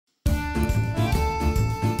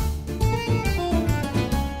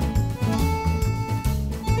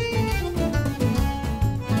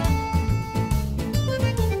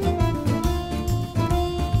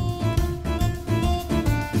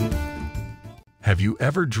Have you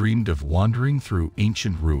ever dreamed of wandering through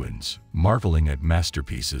ancient ruins, marveling at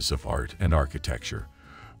masterpieces of art and architecture,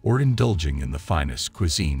 or indulging in the finest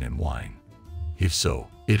cuisine and wine? If so,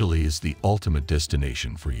 Italy is the ultimate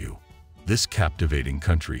destination for you. This captivating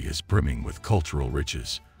country is brimming with cultural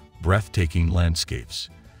riches, breathtaking landscapes,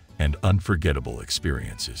 and unforgettable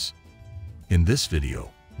experiences. In this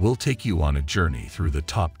video, we'll take you on a journey through the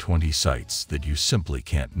top 20 sites that you simply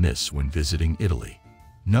can't miss when visiting Italy.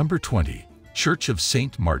 Number 20. Church of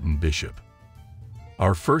St. Martin Bishop.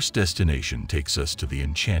 Our first destination takes us to the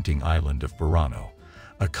enchanting island of Burano,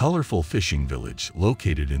 a colorful fishing village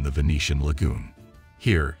located in the Venetian lagoon.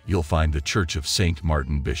 Here, you'll find the Church of St.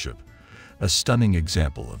 Martin Bishop, a stunning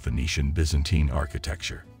example of Venetian Byzantine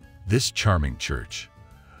architecture. This charming church,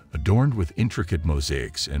 adorned with intricate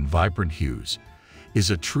mosaics and vibrant hues,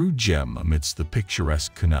 is a true gem amidst the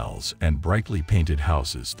picturesque canals and brightly painted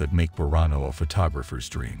houses that make Burano a photographer's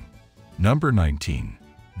dream. Number 19.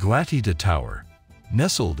 Guaita Tower.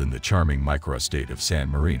 Nestled in the charming microstate of San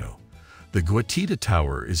Marino, the Guaita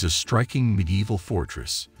Tower is a striking medieval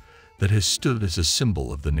fortress that has stood as a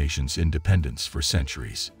symbol of the nation's independence for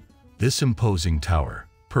centuries. This imposing tower,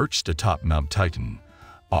 perched atop Mount Titan,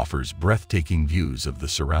 offers breathtaking views of the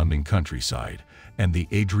surrounding countryside and the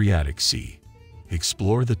Adriatic Sea.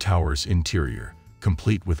 Explore the tower's interior,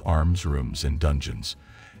 complete with arms rooms and dungeons,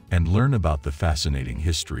 and learn about the fascinating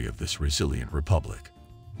history of this resilient republic.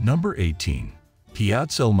 Number 18.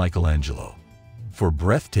 Piazzale Michelangelo. For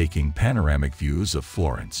breathtaking panoramic views of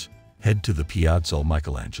Florence, head to the Piazzale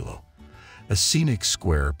Michelangelo, a scenic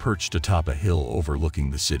square perched atop a hill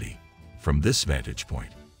overlooking the city. From this vantage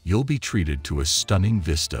point, you'll be treated to a stunning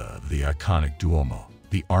vista of the iconic Duomo,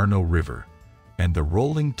 the Arno River, and the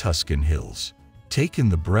rolling Tuscan hills. Take in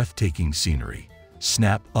the breathtaking scenery,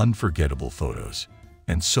 snap unforgettable photos,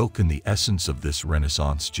 and soak in the essence of this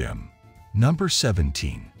Renaissance gem. Number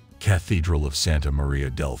 17. Cathedral of Santa Maria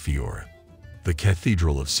del Fiore. The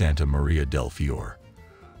Cathedral of Santa Maria del Fiore,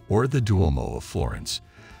 or the Duomo of Florence,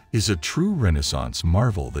 is a true Renaissance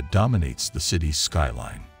marvel that dominates the city's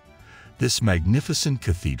skyline. This magnificent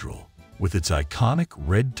cathedral, with its iconic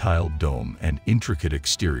red-tiled dome and intricate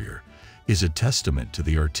exterior, is a testament to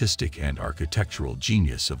the artistic and architectural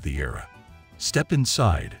genius of the era. Step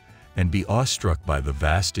inside and be awestruck by the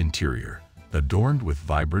vast interior, adorned with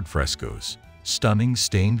vibrant frescoes, stunning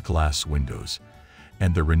stained glass windows,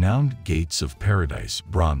 and the renowned Gates of Paradise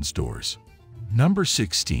bronze doors. Number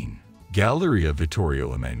 16. Galleria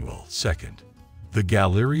Vittorio Emanuele II. The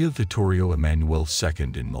Galleria Vittorio Emanuele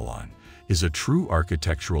II in Milan is a true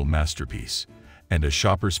architectural masterpiece and a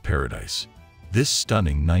shopper's paradise. This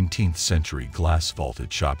stunning 19th-century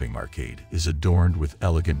glass-vaulted shopping arcade is adorned with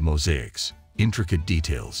elegant mosaics, intricate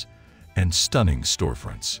details, and stunning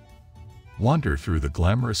storefronts. Wander through the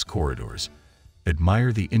glamorous corridors,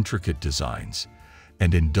 admire the intricate designs,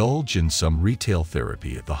 and indulge in some retail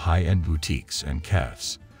therapy at the high-end boutiques and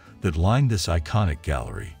cafes that line this iconic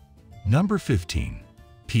gallery. Number 15.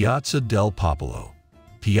 Piazza del Popolo.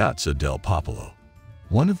 Piazza del Popolo,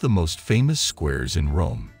 one of the most famous squares in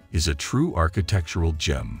Rome, is a true architectural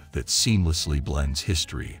gem that seamlessly blends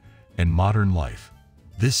history and modern life.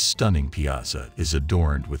 This stunning piazza is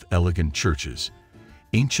adorned with elegant churches,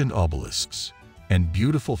 ancient obelisks, and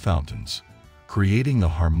beautiful fountains, creating a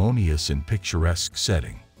harmonious and picturesque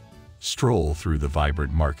setting. Stroll through the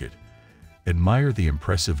vibrant market, admire the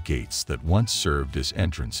impressive gates that once served as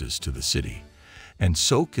entrances to the city, and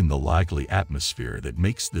soak in the lively atmosphere that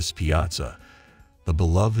makes this piazza the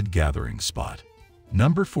beloved gathering spot.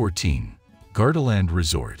 Number 14. Gardaland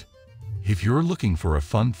Resort. If you're looking for a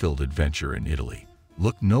fun-filled adventure in Italy,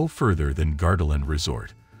 look no further than Gardaland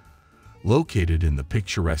Resort, located in the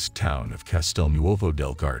picturesque town of Castelnuovo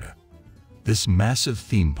del Garda. This massive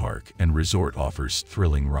theme park and resort offers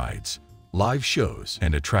thrilling rides, live shows,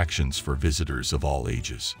 and attractions for visitors of all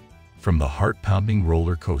ages. From the heart-pounding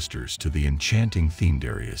roller coasters to the enchanting themed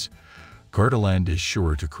areas, Gardaland is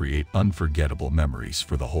sure to create unforgettable memories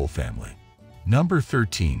for the whole family. Number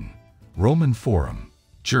 13. Roman Forum.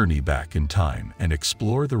 Journey back in time and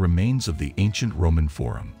explore the remains of the ancient Roman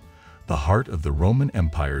Forum, the heart of the Roman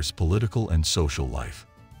Empire's political and social life.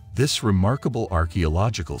 This remarkable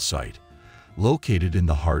archaeological site, located in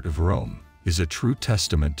the heart of Rome, is a true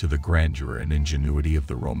testament to the grandeur and ingenuity of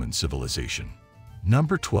the Roman civilization.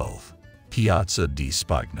 Number 12. Piazza di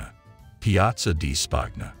Spagna. Piazza di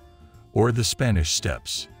Spagna, or the Spanish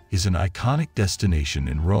Steps, is an iconic destination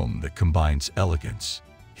in Rome that combines elegance,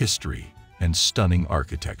 history, and stunning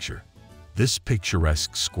architecture. This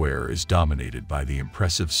picturesque square is dominated by the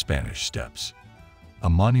impressive Spanish Steps, a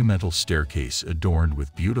monumental staircase adorned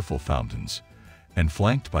with beautiful fountains and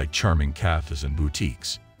flanked by charming cafes and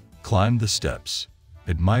boutiques. Climb the steps,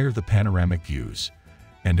 admire the panoramic views,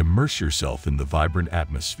 and immerse yourself in the vibrant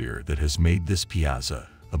atmosphere that has made this piazza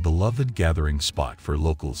a beloved gathering spot for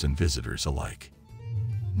locals and visitors alike.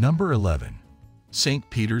 Number 11. St.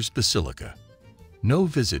 Peter's Basilica. No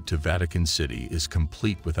visit to Vatican City is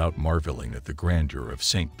complete without marveling at the grandeur of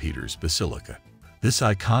St. Peter's Basilica. This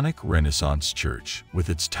iconic Renaissance church, with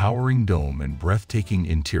its towering dome and breathtaking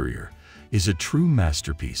interior, is a true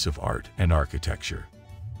masterpiece of art and architecture.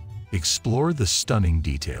 Explore the stunning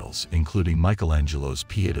details, including Michelangelo's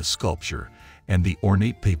Pieta sculpture and the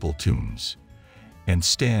ornate papal tombs, and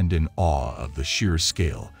stand in awe of the sheer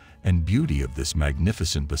scale and beauty of this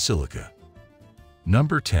magnificent basilica.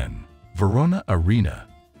 Number 10. Verona Arena.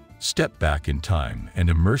 Step back in time and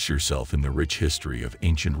immerse yourself in the rich history of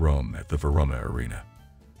ancient Rome at the Verona Arena.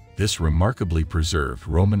 This remarkably preserved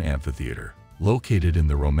Roman amphitheater, located in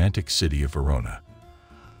the romantic city of Verona,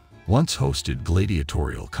 once hosted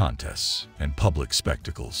gladiatorial contests and public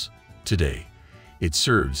spectacles. Today, it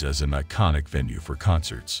serves as an iconic venue for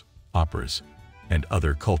concerts, operas, and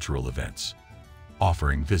other cultural events,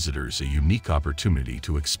 offering visitors a unique opportunity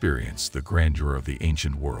to experience the grandeur of the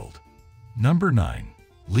ancient world. Number 9.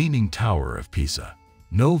 Leaning Tower of Pisa.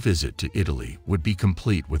 No visit to Italy would be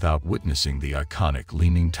complete without witnessing the iconic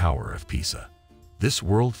Leaning Tower of Pisa. This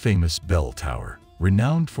world-famous bell tower,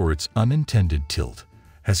 renowned for its unintended tilt,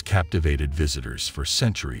 has captivated visitors for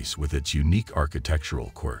centuries with its unique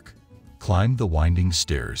architectural quirk. Climb the winding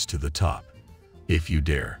stairs to the top, if you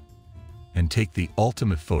dare, and take the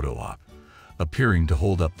ultimate photo op, appearing to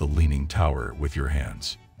hold up the Leaning Tower with your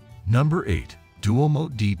hands. Number 8. Duomo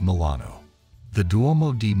di Milano. The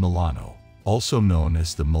Duomo di Milano, also known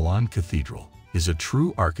as the Milan Cathedral, is a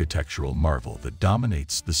true architectural marvel that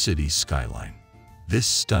dominates the city's skyline. This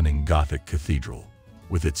stunning Gothic cathedral,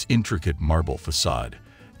 with its intricate marble facade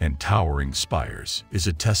and towering spires, is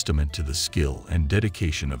a testament to the skill and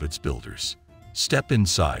dedication of its builders. Step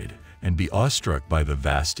inside and be awestruck by the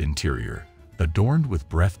vast interior, adorned with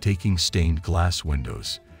breathtaking stained glass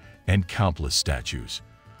windows and countless statues,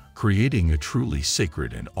 creating a truly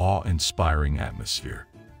sacred and awe-inspiring atmosphere.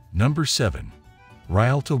 Number 7.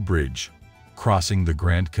 Rialto Bridge. Crossing the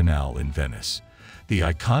Grand Canal in Venice, the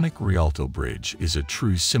iconic Rialto Bridge is a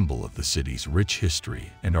true symbol of the city's rich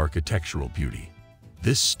history and architectural beauty.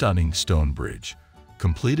 This stunning stone bridge,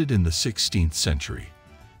 completed in the 16th century,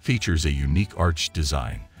 features a unique arch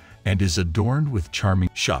design and is adorned with charming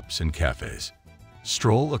shops and cafes.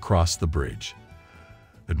 Stroll across the bridge,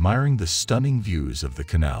 admiring the stunning views of the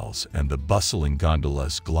canals and the bustling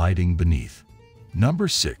gondolas gliding beneath. Number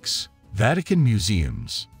 6. Vatican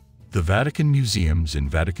Museums. The Vatican Museums in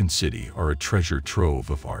Vatican City are a treasure trove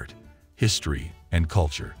of art, history, and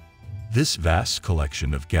culture. This vast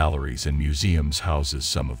collection of galleries and museums houses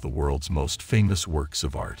some of the world's most famous works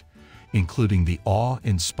of art, including the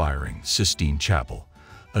awe-inspiring Sistine Chapel,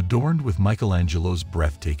 adorned with Michelangelo's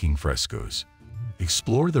breathtaking frescoes.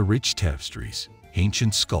 Explore the rich tapestries,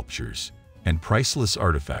 ancient sculptures, and priceless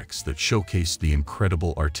artifacts that showcase the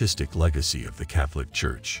incredible artistic legacy of the Catholic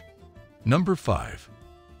Church. Number 5.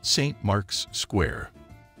 St. Mark's Square.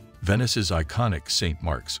 Venice's iconic St.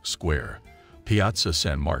 Mark's Square, Piazza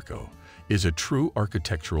San Marco, is a true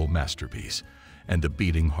architectural masterpiece and the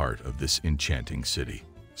beating heart of this enchanting city.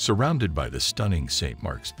 Surrounded by the stunning St.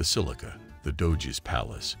 Mark's Basilica, the Doge's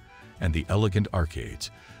Palace, and the elegant arcades,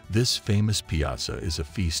 this famous piazza is a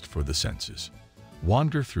feast for the senses.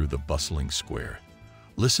 Wander through the bustling square,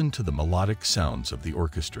 listen to the melodic sounds of the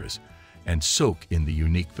orchestras, and soak in the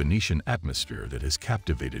unique Venetian atmosphere that has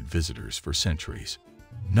captivated visitors for centuries.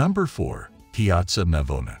 Number 4. Piazza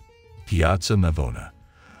Navona. Piazza Navona,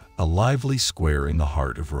 a lively square in the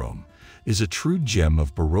heart of Rome, is a true gem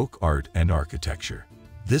of Baroque art and architecture.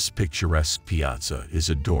 This picturesque piazza is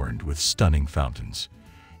adorned with stunning fountains,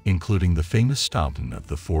 including the famous Fountain of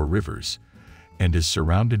the Four Rivers, and is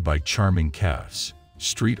surrounded by charming cafes,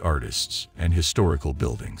 street artists, and historical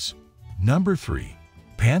buildings. Number 3.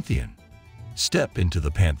 Pantheon. Step into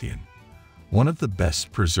the Pantheon, one of the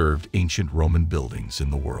best preserved ancient Roman buildings in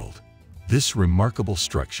the world. This remarkable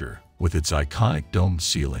structure, with its iconic domed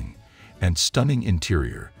ceiling and stunning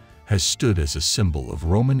interior, has stood as a symbol of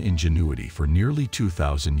Roman ingenuity for nearly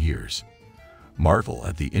 2,000 years. Marvel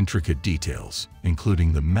at the intricate details,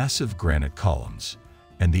 including the massive granite columns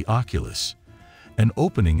and the oculus, an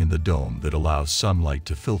opening in the dome that allows sunlight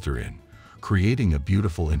to filter in, creating a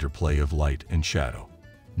beautiful interplay of light and shadow.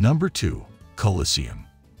 Number 2. Colosseum.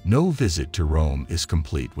 No visit to Rome is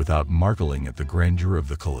complete without marveling at the grandeur of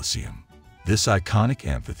the Colosseum. This iconic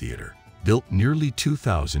amphitheater, built nearly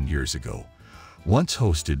 2,000 years ago, once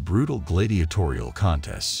hosted brutal gladiatorial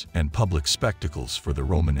contests and public spectacles for the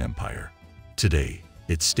Roman Empire. Today,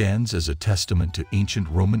 it stands as a testament to ancient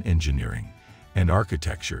Roman engineering and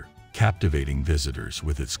architecture, captivating visitors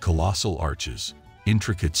with its colossal arches,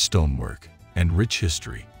 intricate stonework, and rich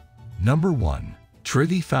history. Number 1.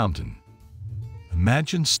 Trevi Fountain.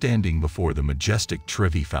 Imagine standing before the majestic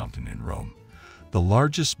Trevi Fountain in Rome, the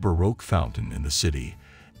largest Baroque fountain in the city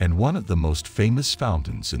and one of the most famous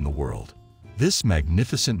fountains in the world. This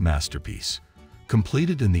magnificent masterpiece,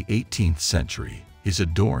 completed in the 18th century, is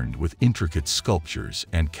adorned with intricate sculptures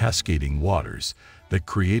and cascading waters that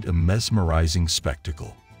create a mesmerizing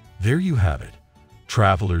spectacle. There you have it,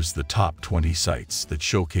 travelers, the top 20 sites that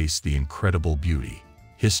showcase the incredible beauty,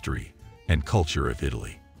 history, and culture of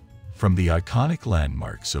Italy. From the iconic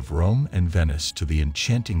landmarks of Rome and Venice to the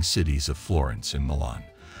enchanting cities of Florence and Milan,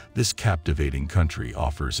 this captivating country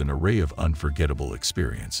offers an array of unforgettable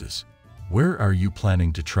experiences. Where are you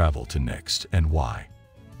planning to travel to next and why?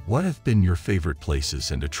 What have been your favorite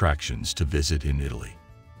places and attractions to visit in Italy?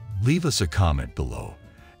 Leave us a comment below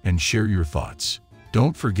and share your thoughts.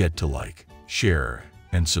 Don't forget to like, share,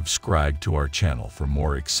 and subscribe to our channel for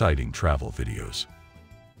more exciting travel videos.